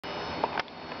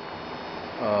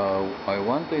I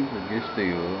want to introduce to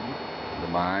you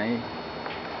my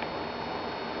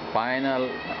final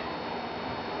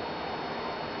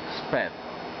SPET,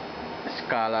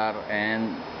 Scalar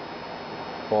and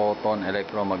Photon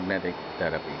Electromagnetic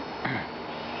Therapy.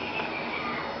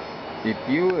 If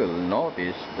you will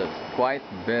notice, that's quite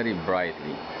very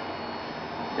brightly.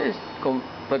 This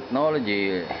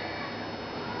technology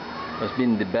has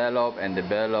been developed and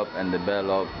developed and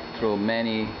developed through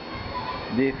many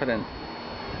different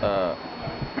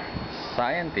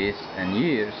scientists and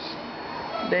years.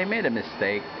 They made a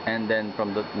mistake, and then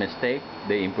from that mistake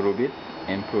they improve it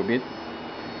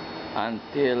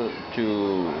until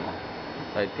to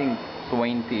I think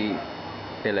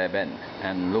 2011,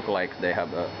 and look like they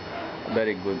have a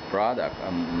very good product.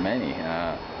 Many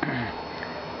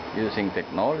using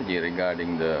technology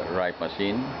regarding the right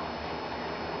machine,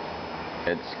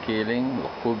 it's killing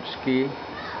Kubski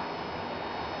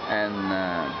and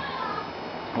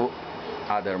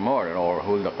other more, or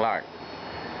Hulda Clark.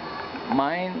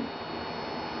 Mine,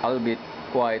 albeit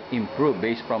quite improved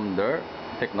based from their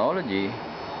technology,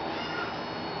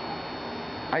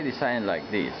 I designed like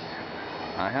this.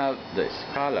 I have the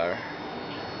Scalar.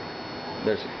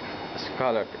 There's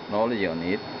Scalar technology on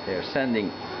it. They're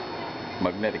sending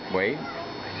magnetic wave,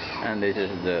 and this is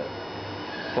the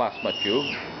plasma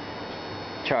tube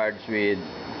charged with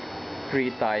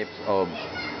 3 types of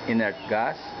inert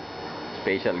gas,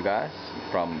 special gas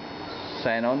from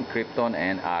xenon, krypton,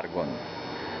 and argon.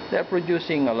 They're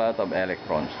producing a lot of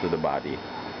electrons to the body.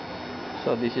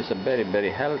 So this is a very,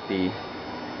 very healthy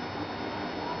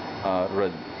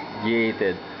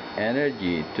radiated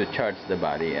energy to charge the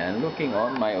body. And looking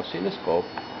on my oscilloscope,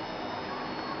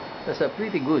 that's a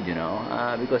pretty good,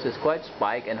 because it's quite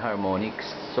spike and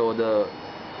harmonics. So the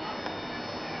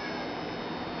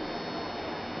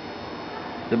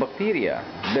bacteria,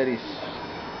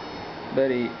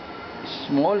 very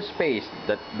small space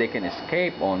that they can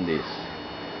escape on this.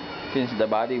 Since the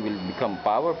body will become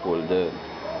powerful, the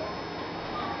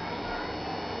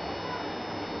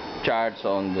charge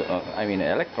on the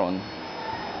electron,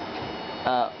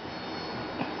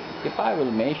 if I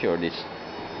will measure this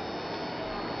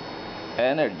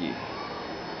energy,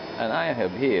 and I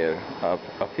have here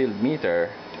a field meter,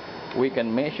 we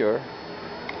can measure.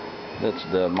 That's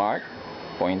the mark,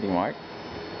 pointing mark.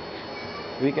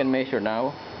 We can measure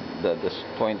now that is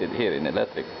pointed here in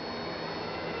electric.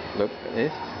 Look at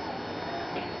this.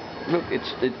 Look,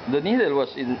 the needle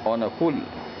was on a full,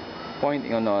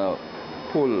 pointing on a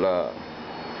full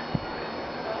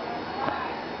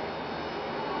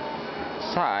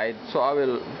side. So I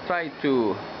will try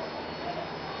to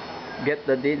get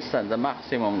the distance, the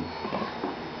maximum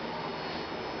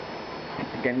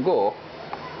it can go.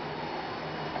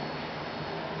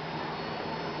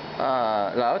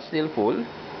 Now it's still full.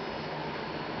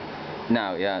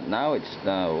 Now, now it's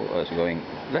going.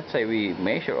 Let's say we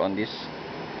measure on this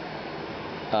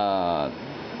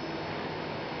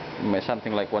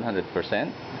something like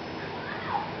 100%.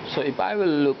 So if I will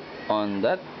look on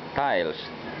that tiles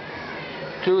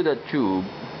through the tube,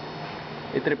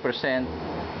 it represents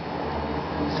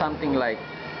something like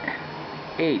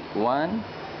 8. 1,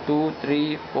 2,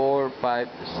 3, 4, 5,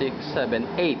 6, 7,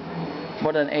 8.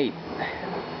 More than 8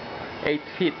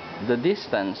 feet. The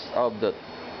distance of the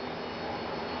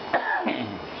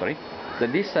the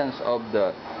distance of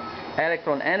the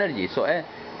electron energy. So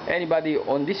anybody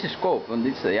on this scope, on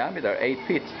this diameter, 8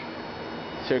 feet,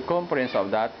 circumference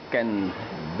of that can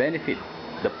benefit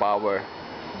the power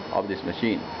of this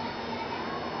machine.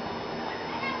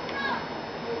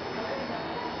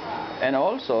 And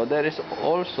also there is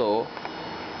also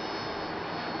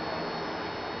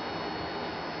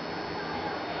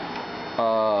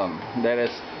there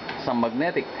is some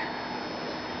magnetic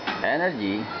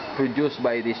energy produced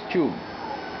by this tube.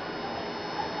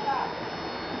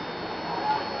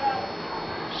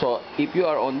 So if you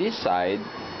are on this side,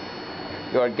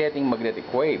 you are getting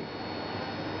magnetic wave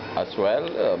as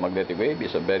well. Magnetic wave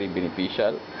is a very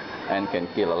beneficial and can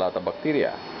kill a lot of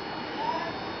bacteria.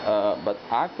 But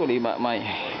actually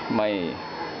my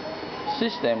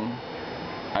system,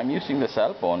 I'm using the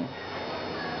cell phone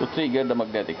to trigger the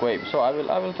magnetic wave. So I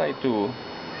will try to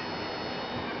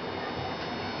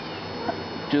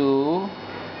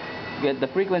get the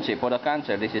frequency for the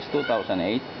cancer. This is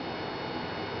 2008.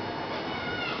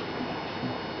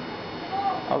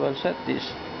 I will set this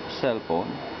cell phone.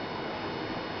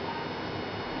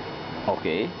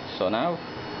 Okay, so now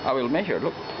I will measure.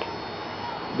 Look,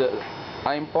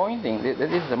 I'm pointing. This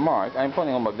is the mark. I'm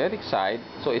pointing on magnetic side,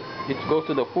 so it goes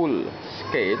to the full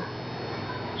scale.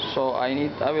 So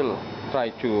I will try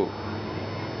to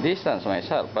distance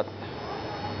myself, but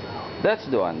That's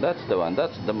the one. That's the one.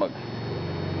 That's the mug.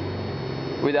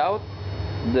 Without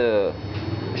the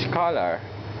Scalar,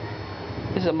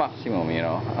 this is a maximum, you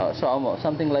know. So almost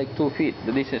something like 2 feet.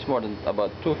 This is more than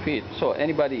about 2 feet. So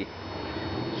anybody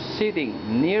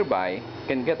sitting nearby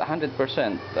can get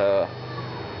 100%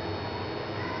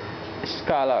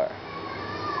 Scalar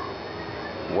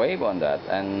wave on that,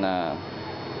 and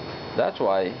that's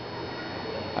why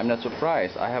I'm not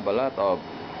surprised. I have a lot of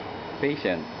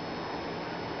patients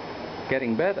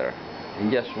getting better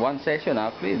in just one session.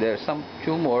 Actually, there's some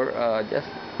tumor just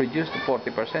reduced to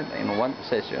 40% in one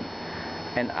session,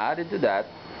 and added to that,